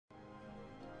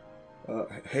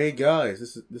Hey guys,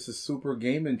 this is Super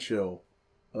Game and Chill.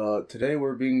 Today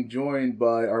we're being joined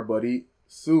by our buddy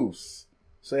Xaeus.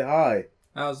 Say hi.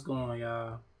 How's it going,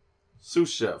 y'all?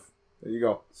 Sous chef. There you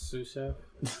go. Sous chef?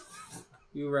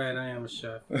 You right, I am a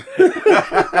chef.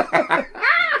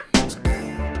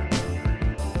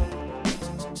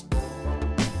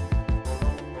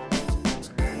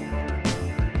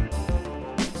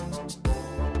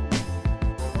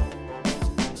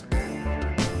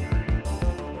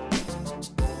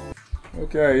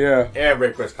 Okay, yeah. And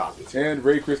Ray Chris Cosby. And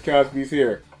Ray Chris Cosby's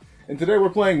here. And today we're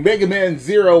playing Mega Man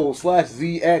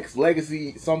 0/ZX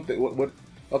Legacy something. What?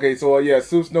 Okay, so yeah,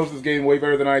 Xaeus knows this game way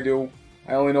better than I do.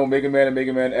 I only know Mega Man and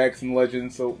Mega Man X and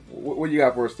Legends. So what you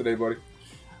got for us today, buddy?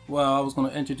 Well, I was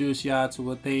going to introduce y'all to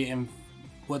what they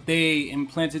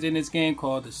implanted in this game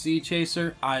called the Sea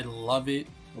Chaser. I love it.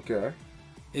 Okay.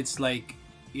 It's like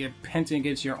you're penting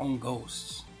against your own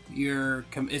ghosts.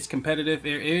 It's competitive.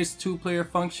 There is two-player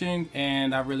function,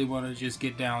 and I really want to just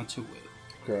get down to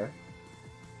it. Okay.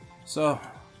 So,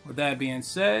 with that being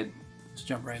said, let's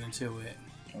jump right into it.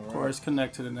 All right. Of course,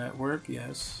 connect to the network.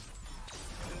 Yes.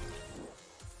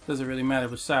 Doesn't really matter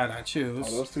which side I choose.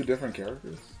 Are those two different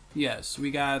characters? Yes, we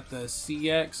got the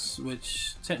CX,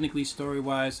 which technically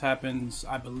story-wise happens,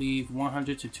 I believe,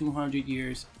 100 to 200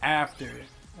 years after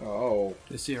the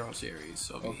Zero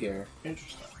series. Okay. Here.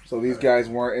 Interesting. So these guys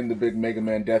weren't in the big Mega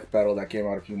Man death battle that came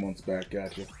out a few months back.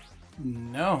 Gotcha.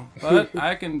 No, but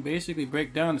I can basically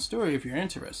break down the story if you're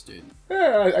interested.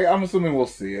 Yeah, I'm assuming we'll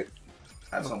see it.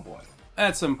 At some point.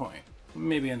 At some point.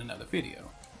 Maybe in another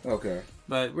video. Okay.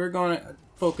 But we're going to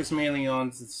focus mainly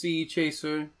on the Sea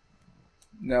Chaser.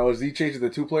 Now, is Z Chaser the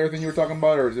two-player thing you were talking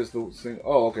about, or is this the single?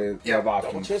 Oh, okay. Yeah, Double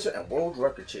Double Chaser and World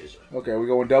Record Chaser. Okay, we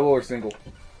going double or single?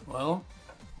 Well,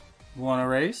 want to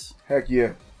race? Heck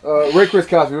yeah. Ray Chris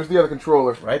Cosby, where's the other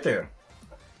controller? Right there.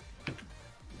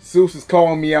 Xaeus is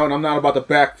calling me out, and I'm not about to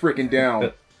back freaking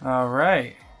down. All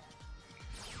right.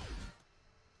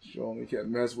 Show me can't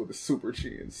mess with the Super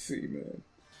GNC, man.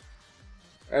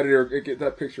 Editor, get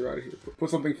that picture out of here. Put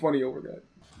something funny over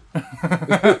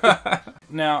that.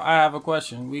 Now, I have a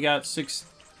question. We got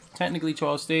technically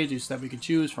 12 stages that we could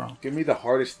choose from. Give me the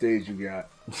hardest stage you got.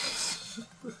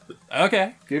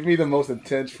 Okay. Give me the most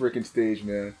intense freaking stage,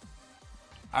 man.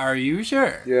 Are you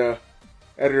sure? Yeah.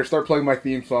 Editor, start playing my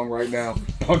theme song right now.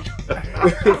 Do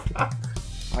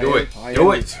it. I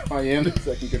am the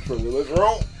second controller. Let's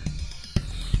roll.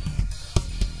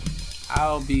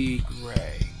 I'll be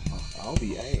Gray. I'll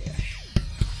be Ash.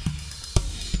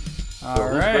 All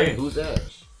right. Who's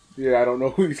Ash? Yeah, I don't know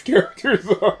who these characters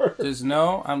are. Just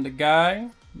know I'm the guy,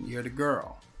 you're the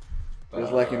girl.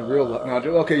 Just like in real life. No,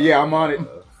 okay, yeah, I'm on it.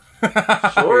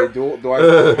 Sure. Okay, do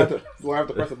I have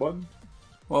to press a button?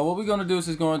 Well, what we're going to do is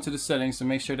just go into the settings to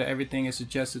make sure that everything is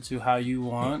adjusted to how you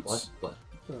want. What?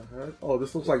 Oh,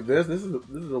 this looks like this. This is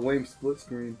a lame split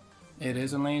screen. It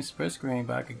is a lane split screen,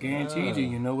 but I can guarantee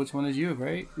you know which one is you,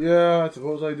 right? Yeah, I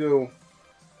suppose I do.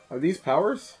 Are these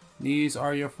powers? These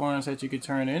are your forms that you could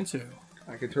turn into.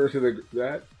 I can turn to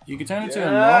that. You can turn into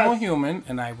a normal human,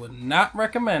 and I would not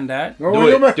recommend that. Normal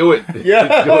human? Do it.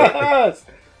 Yes.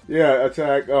 Yeah,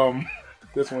 attack.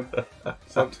 This one.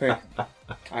 Something.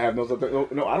 I have no something.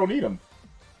 No, I don't need them.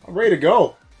 I'm ready to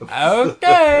go.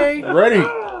 Okay.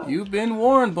 Ready. You've been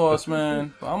warned, boss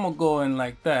man. But I'm gonna go in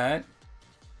like that.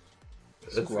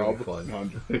 It's really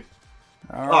fun.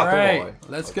 All right,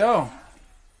 let's go.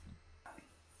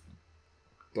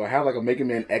 Do I have like a Mega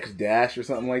Man X dash or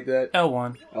something like that?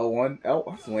 L1. L1? L?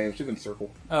 That's lame. Should have been circle.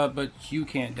 But you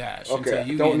can't dash. Okay,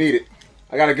 you don't need it.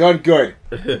 I got a gun. Good.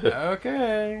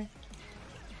 Okay.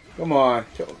 Come on.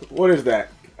 What is that?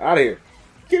 Out of here.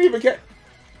 Can't even get.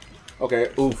 Okay.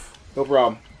 Oof. No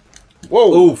problem.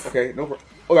 Whoa. Oof. Okay. No problem.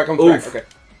 Oh, that comes back. Okay.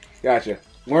 Gotcha.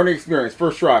 Learning experience.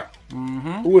 First try.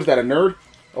 Mm-hmm. Who was that? A nerd?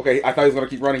 Okay. I thought he was gonna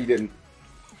keep running. He didn't.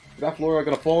 Is that floor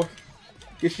gonna fall?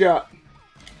 Get shot.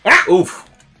 Ah! Oof.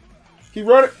 Keep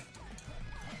running.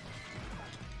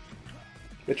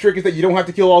 The trick is that you don't have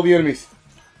to kill all the enemies.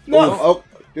 No. Oof. Oh.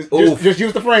 Just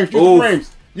use the frames. Use the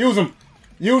frames. Use them.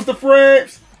 Use the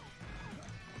frames.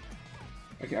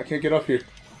 I can't get up here.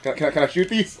 Can I shoot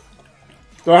these?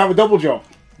 Do I have a double jump?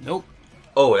 Nope.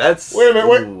 Oh, that's... Wait a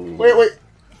minute. Wait.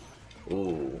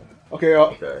 Ooh. Okay,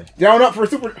 down, up for a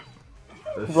super...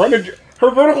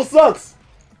 Her vertical sucks.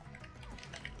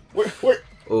 Wait.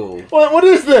 Ooh. What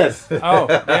is this? Oh,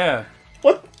 yeah.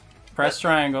 What? Press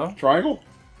triangle. Triangle?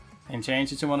 And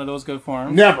change it to one of those good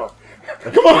forms. Never.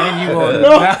 Come on. And you go...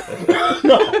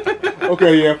 No.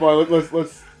 Okay, yeah, fine.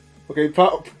 Let's... Okay,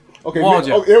 pop... Okay,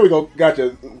 jump. There we go.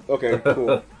 Gotcha. Okay,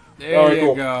 cool. There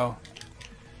you go.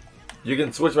 You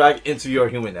can switch back into your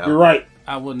human now. You're right.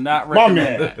 I would not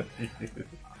recommend man.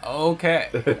 that.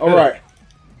 Okay. All right.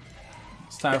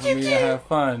 It's time for me to have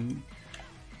fun.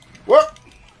 What?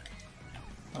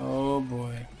 Oh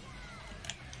boy.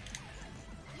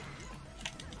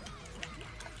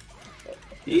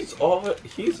 He's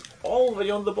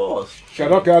already on the boss.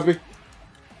 Shut up, Cosby.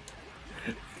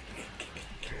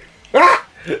 Ah!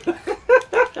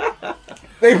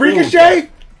 They ricochet?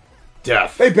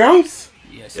 Death. They bounce?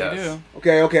 Yes, Yes. you do.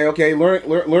 Okay.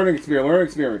 Learning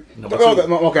experience. Number Oh, two.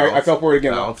 okay, I Bounce. fell for it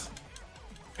again. Bounce.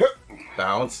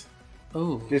 Bounce.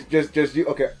 Ooh. Just you.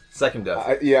 Okay. Second death.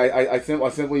 I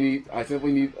simply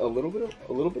need a little bit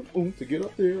of oomph to get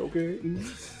up there. Okay.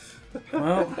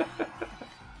 Well,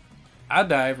 I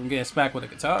died from getting smacked with a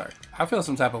guitar. I feel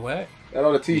some type of way. That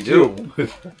ought to teach you.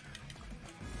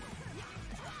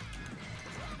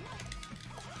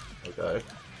 Okay.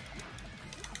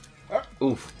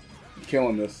 Oof.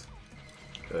 Killing this.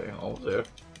 Okay, almost there.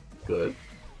 Good.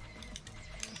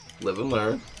 Live and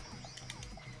learn.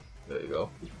 There you go.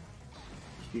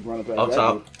 Keep running past Up that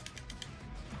top. dude.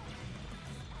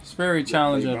 It's very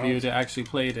challenging they of you bounce. to actually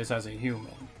play this as a human.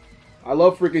 I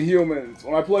love freaking humans.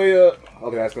 When I play,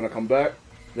 okay, that's gonna come back.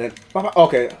 Then,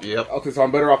 okay. Yep. Okay, so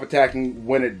I'm better off attacking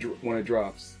when it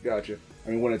drops. Gotcha. I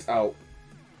mean, when it's out.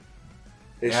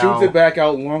 It Now- shoots it back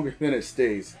out longer than it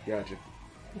stays. Gotcha.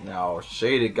 Now,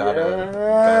 Shaded got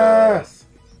Yes.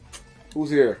 Who's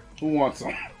here? Who wants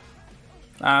some?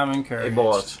 I'm encouraged. Hey,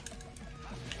 boss.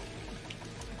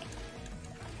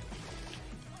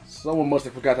 Someone must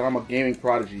have forgot that I'm a gaming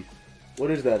prodigy. What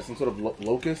is that? Some sort of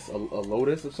locust? A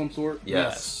lotus of some sort?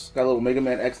 Yes. Got a little Mega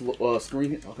Man X screen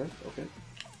here.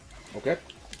 Okay.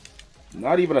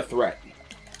 Not even a threat.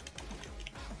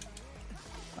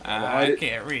 I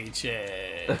can't reach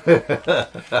it.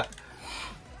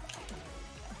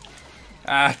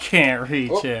 I can't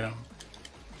reach him.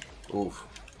 Oof.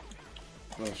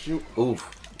 Oh, shoot. Oof.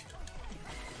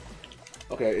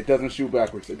 Okay, it doesn't shoot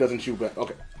backwards. It doesn't shoot back.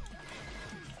 Okay.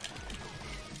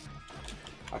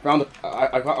 I found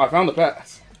the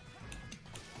pass.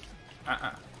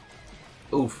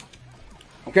 Oof.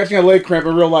 I'm catching a leg cramp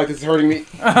in real life. This is hurting me.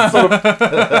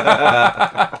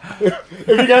 If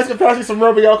you guys can pass me some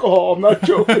rubbing alcohol, I'm not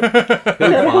joking.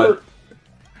 Hurt.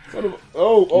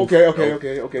 Oh,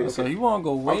 okay. So you want to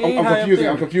go way I'm high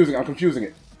confusing. I'm confusing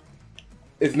it.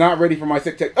 It's not ready for my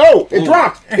sick tech. Oh, it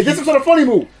dropped. It did some sort of funny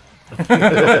move.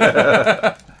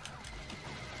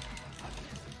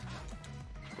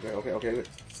 Okay.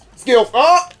 Skills.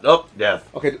 Oh. Oh, death.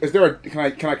 Okay. Is there a? Can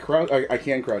I crouch? I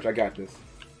can crouch. I got this.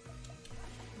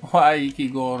 Why you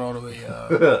keep going all the way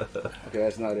up? Okay,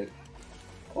 that's not it.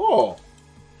 Oh,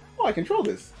 I control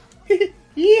this.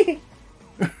 Yeah.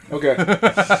 Okay.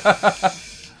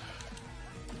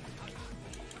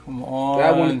 Come on.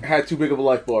 That one had too big of a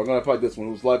life bar. I'm gonna fight this one,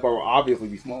 whose life bar will obviously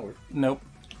be smaller. Nope.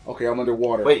 Okay, I'm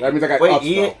underwater. Wait, that means I got wait, up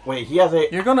he spell. has a.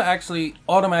 You're gonna actually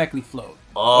automatically float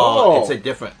Oh, it's a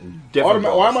different. Why am I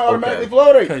boss. automatically Okay.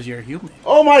 floating? because you're human.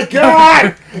 Oh my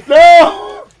god!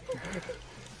 No!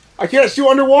 I can't shoot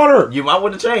underwater. You might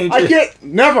want to change. I can't.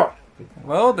 Never.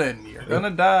 Well then, you're gonna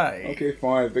die. Okay,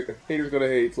 fine. The hater's gonna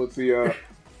hate. So let's see. Okay.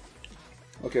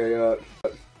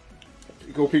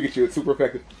 Go Pikachu. It's super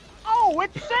effective. Oh,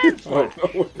 it's Sand I don't know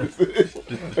what this is.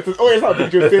 It's not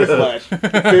Pikachu. It's Sand Slash. It's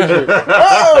Pikachu.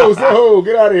 Oh, so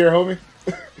get out of here, homie.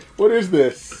 What is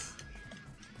this?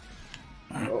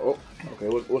 Oh, okay.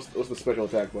 What's the special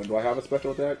attack button? Do I have a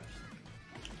special attack?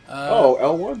 Oh,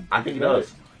 L1. I think he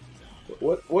does.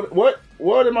 What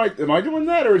am I doing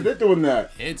that, or is it doing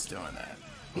that? It's doing that.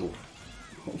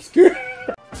 I'm scared.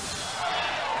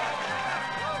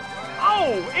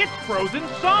 Oh, it's frozen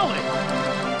solid.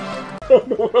 I don't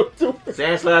know what I'm doing.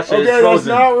 Sand Slash is Okay, that's frozen.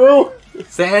 not real.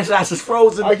 Sand Slash is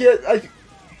frozen.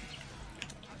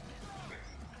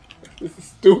 This is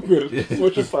stupid.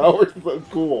 Switching powers is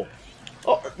uncool.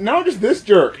 Oh, now just this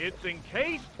jerk. It's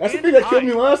encased. That's the in thing that killed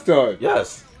me ice. last time.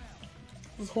 Yes.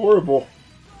 This is horrible.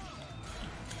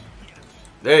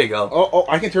 There you go. Oh,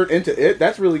 I can turn into it?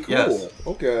 That's really cool. Yes.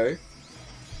 Okay.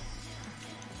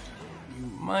 You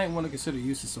might want to consider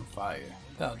using some fire.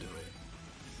 That'll do it.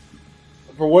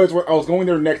 For what it's worth, I was going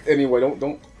there next anyway.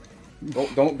 Don't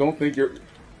think you're.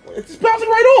 It's just bouncing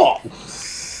right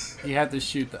off. You have to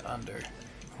shoot the under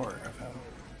part of him.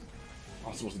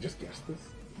 I'm supposed to just guess this.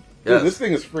 Yes. Dude, this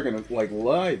thing is freaking like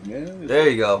live, man. There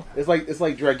you go. It's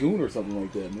like Dragoon or something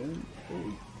like that, man.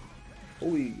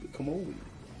 Holy camoli.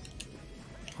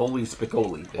 Holy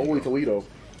spicoli. There you Holy go. Toledo.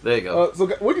 There you go. So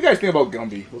what do you guys think about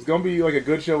Gumby? Was Gumby like a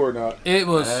good show or not? It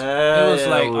was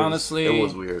honestly It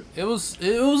was weird. It was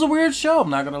a weird show, I'm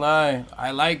not gonna lie.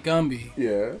 I like Gumby.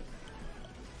 Yeah.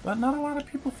 But not a lot of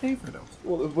people favor them.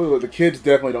 Well, the kids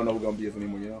definitely don't know who Gumby is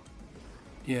anymore, you know?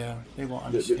 Yeah, they won't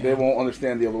understand. They won't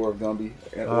understand the allure of Gumby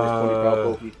or 20-pound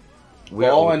Pokey. We're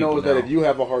all I know is that now. if you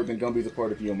have a heart, then Gumby's a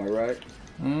part of you, am I right?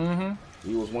 Mm-hmm.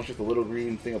 He was once just a little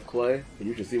green thing of clay, but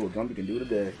you should see what Gumby can do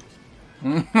today.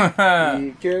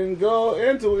 He can go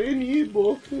into any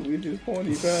book with his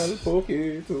pointy-pound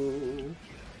Poketo.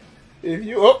 If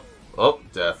you... Oh,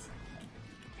 death.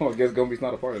 Oh, I guess Gumby's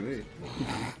not a part of me.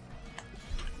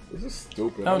 This is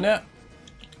stupid. Oh, no.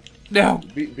 No.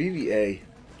 BBA.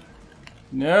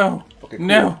 No. Okay, cool.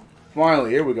 No.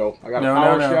 Finally, here we go. I got a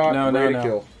power shot, ready to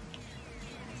kill.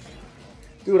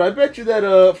 Dude, I bet you that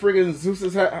friggin'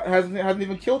 Xaeus hasn't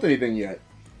even killed anything yet.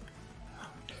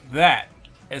 That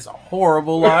is a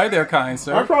horrible lie there, kind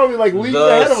sir. I'm probably like leagues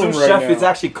ahead of him right chef now. is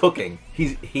actually cooking.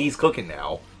 He's cooking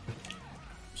now.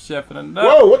 Chef and a nut.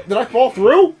 Whoa, what? Did I fall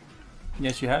through?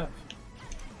 Yes, you have.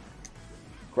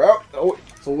 Crouch? Oh,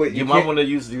 so wait, You might want to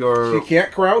use your... You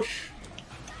can't crouch?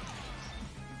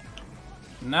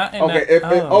 Not in Okay,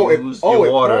 that... Use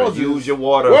your water. Pauses. Use your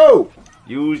water. Whoa!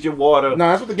 Use your water. Nah,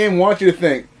 that's what the game wants you to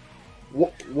think.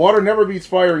 Water never beats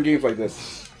fire in games like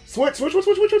this. Switch.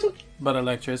 But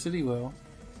electricity will.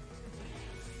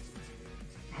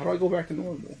 How do I go back to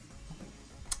normal?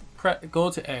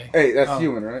 Go to A. Hey, that's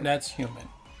human, right? That's human.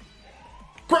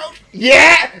 Crouch!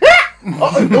 Yeah!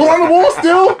 On the wall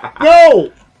still?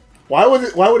 No! Why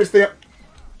would it stay up?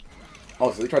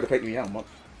 Oh, so they tried to fake me out, monk.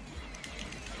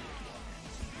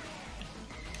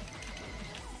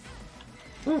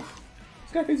 This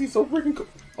guy thinks he's so freaking cool.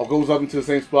 Oh, goes up into the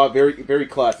same spot. Very, very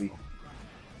classy.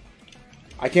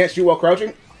 I can't shoot while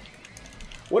crouching?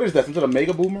 What is that? Some sort of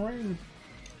mega boomerang?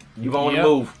 You want to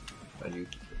move. Thank you.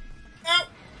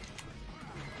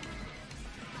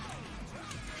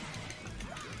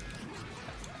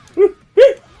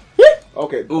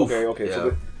 Okay, Oof. okay.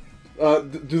 Yeah. So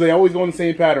do they always go in the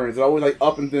same pattern? Is it always like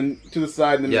up and then to the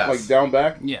side and then like down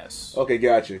back? Yes. Okay,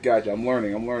 gotcha. I'm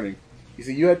learning. You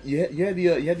see, you had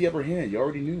the upper hand. You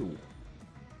already knew.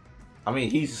 I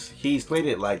mean, he's played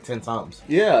it like 10 times.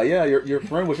 Yeah. Your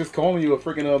friend was just calling you a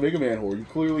freaking Mega Man whore. You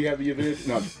clearly have the advantage.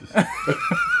 No.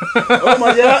 Oh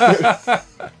my god!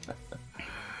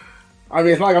 I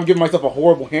mean, it's not like I'm giving myself a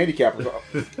horrible handicap or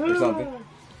something.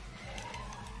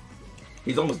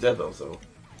 He's almost dead though, so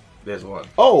there's one.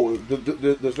 Oh,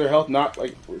 does their health not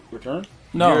like return?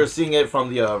 No. You're seeing it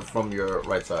from your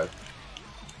right side.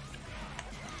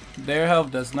 Their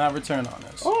health does not return on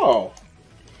us. Oh,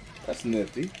 that's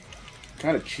nifty.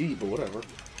 Kind of cheap, but whatever.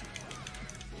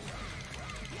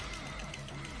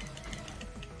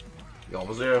 You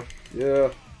almost there? Yeah.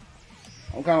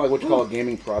 I'm kind of like what you call a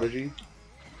gaming prodigy.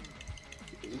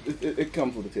 It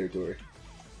comes with the territory.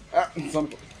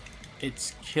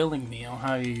 It's killing me on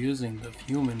how you're using the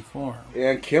human form.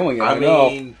 Yeah, and killing it. I know.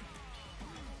 mean,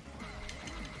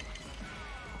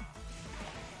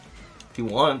 he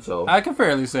won, so I can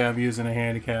fairly say I'm using a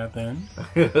handicap then.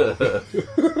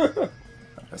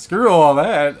 Screw all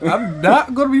that. I'm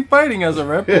not going to be fighting as a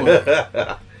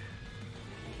reploid.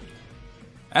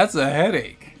 That's a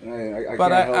headache. I can't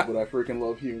help but I freaking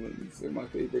love humans. They're my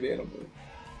favorite animal.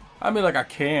 I mean, like, I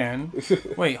can.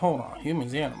 Wait, hold on.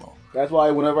 Human's animal. That's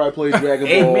why whenever I play Dragon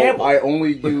Ball, I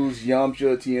only use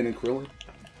Yamcha, Tien, and Krillin.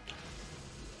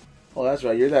 Oh, that's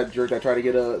right. You're that jerk that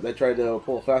tried to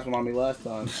pull a fast one on me last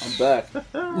time. I'm back.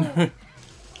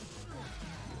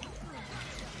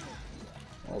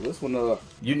 Oh, this one.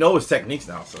 you know his techniques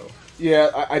now, so Yeah,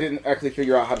 I didn't actually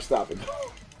figure out how to stop it.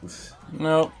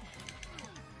 Nope.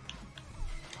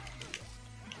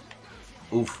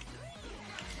 oof.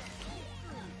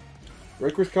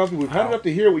 Right, Chris Cosby, we've had it up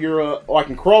to here with your. Oh, I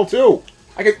can crawl too.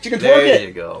 You can twerk There it.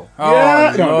 you go.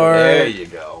 Yeah. Oh, No, Lord. There you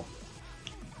go.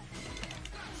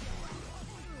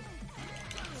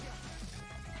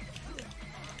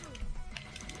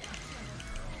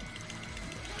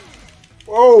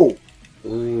 Whoa.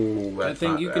 Ooh, that's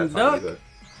think not, you that's can not duck? good.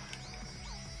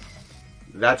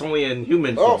 That's only in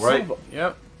human Oh, form, right?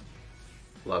 Yep.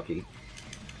 Lucky.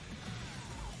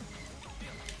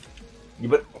 You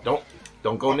but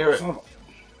don't go near it.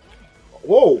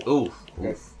 Whoa. Ooh.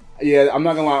 Yeah, I'm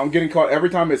not gonna lie. I'm getting caught every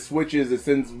time it switches. It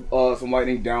sends some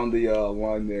lightning down the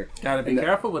line there. Gotta be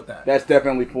careful with that. That's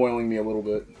definitely foiling me a little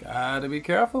bit. Gotta be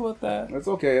careful with that. That's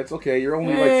okay. It's okay. You're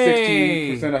only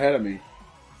Hey. like 16% ahead of me.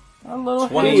 A little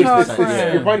 20%. hedgehog You're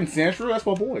friend. You're fighting Sandshrew? That's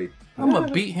my boy. I'm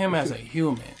gonna beat him as a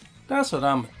human. That's what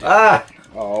I'm gonna do. Ah!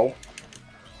 Oh.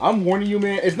 I'm warning you,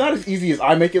 man. It's not as easy as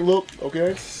I make it look,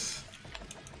 okay?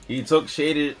 He took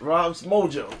Shaded Rob's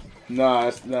mojo.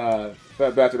 Nah.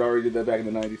 Fat Bastard already did that back in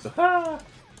the 90s.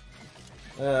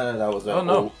 That was Oh,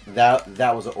 no.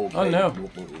 that was an old Oh, no.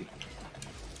 movie.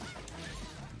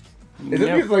 Is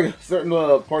it because like certain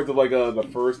parts of like the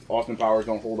first Austin Powers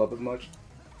don't hold up as much?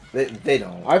 They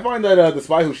don't. I find that The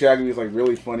Spy Who Shagged Me is like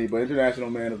really funny, but International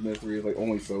Man of Mystery is like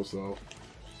only so-so.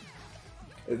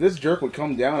 If this jerk would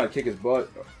come down, I'd kick his butt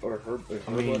or her.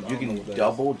 I mean, you can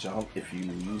double jump if you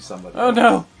use some of that. Oh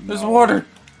no! There's water.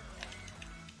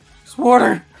 There's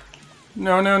water.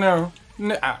 No. No.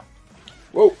 Ow.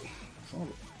 Whoa.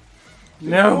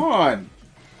 No. Come on.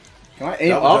 Can I aim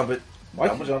double up? Jump it.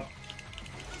 Double jump.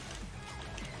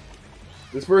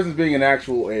 This person's being an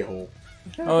actual a-hole.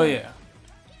 Oh yeah.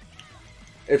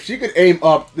 If she could aim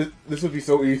up, this would be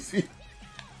so easy.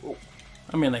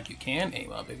 I mean, like, you can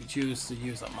aim up if you choose to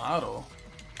use a model.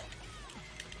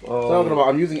 Talking about,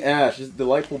 I'm using Ash. This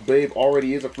delightful babe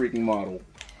already is a freaking model.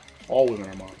 All women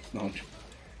are models. No, I'm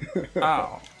joking.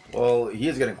 Ow. Well, he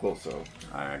is getting close, though.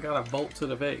 I got a bolt to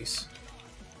the face.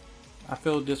 I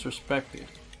feel disrespected.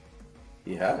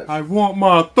 He has. I want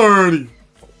my 30.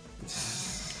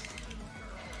 Yes.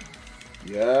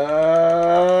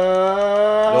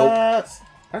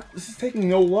 Nope. This is taking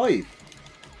no life.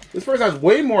 This person has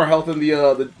way more health than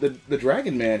the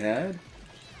Dragon Man had,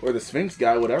 or the Sphinx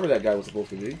guy, whatever that guy was supposed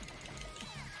to be.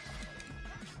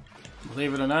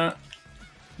 Believe it or not,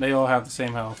 they all have the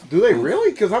same health. Do they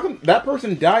really? Because how come that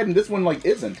person died and this one like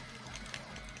isn't?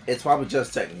 It's probably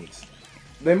just techniques.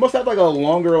 They must have like a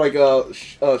longer like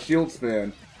shield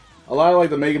span. A lot of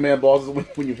like the Mega Man bosses,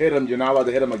 when you hit them, you're not allowed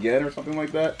to hit them again or something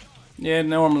like that. Yeah, it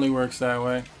normally works that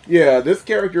way. Yeah, this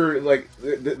character like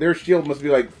their shield must be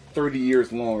like 30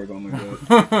 years long or something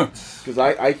like that. Because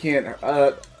I can't.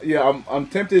 Yeah, I'm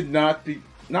tempted not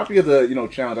because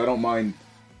of challenge. I don't mind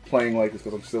playing like this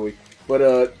because I'm silly,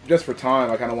 but just for time,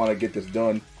 I kind of want to get this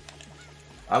done.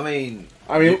 I mean,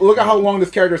 look at how long this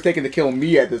character has taken to kill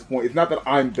me at this point. It's not that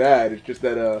I'm bad. It's just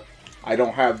that I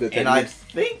don't have the techniques. And I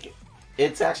think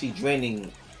it's actually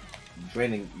draining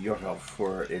your health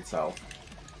for itself,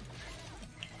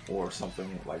 or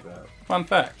something like that. Fun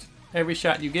fact. Every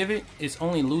shot you give it, it's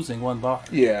only losing 1 bar.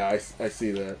 Yeah, I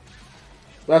see that.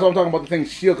 That's why I'm talking about the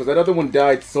thing's shield, because that other one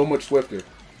died so much swifter.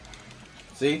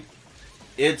 See?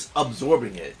 It's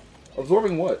absorbing it.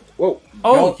 Absorbing what? Whoa.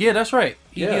 Oh, no. Yeah, that's right.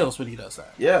 He heals when he does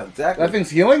that. Yeah, exactly. That thing's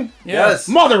healing? Yes.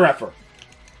 Mother effer!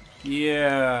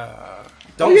 Yeah.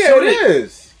 Don't shoot it. It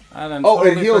is.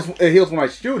 It heals when I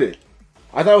shoot it.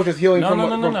 I thought it was just healing from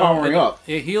powering up.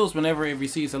 It heals whenever it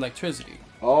receives electricity.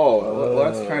 Oh,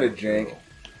 well, that's kind of jank.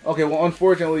 Okay, well,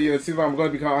 unfortunately, it seems like I'm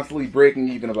going to be constantly breaking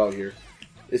even about here.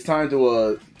 It's time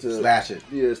to slash it.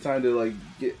 Yeah, it's time to like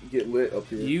get lit up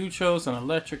here. You chose an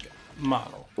electric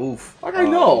model. Oof. Like I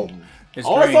know. I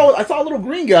saw a little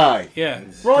green guy. Yeah,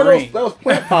 bro, that was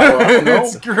plant power. I don't know.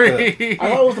 It's green. I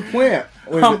thought it was the plant.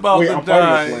 I'm about to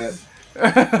die.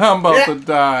 I'm about to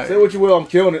die. Say what you will, I'm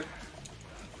killing it.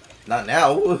 Not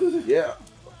now. Yeah.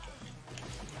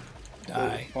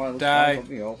 Die. Fine, Die.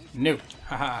 No.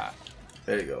 Haha.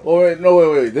 There you go.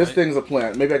 Oh, wait. This thing's a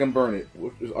plant. Maybe I can burn it.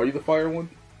 Are you the fire one?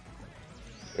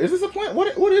 Is this a plant?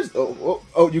 What is...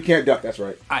 Oh, you can't duck. That's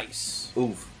right. Ice.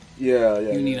 Oof. Yeah.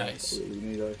 You need ice. You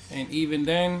need ice. And even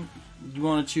then, you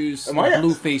want to choose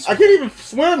blue face. I can't even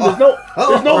swim. There's no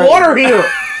water here.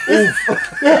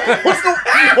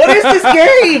 What is this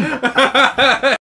game?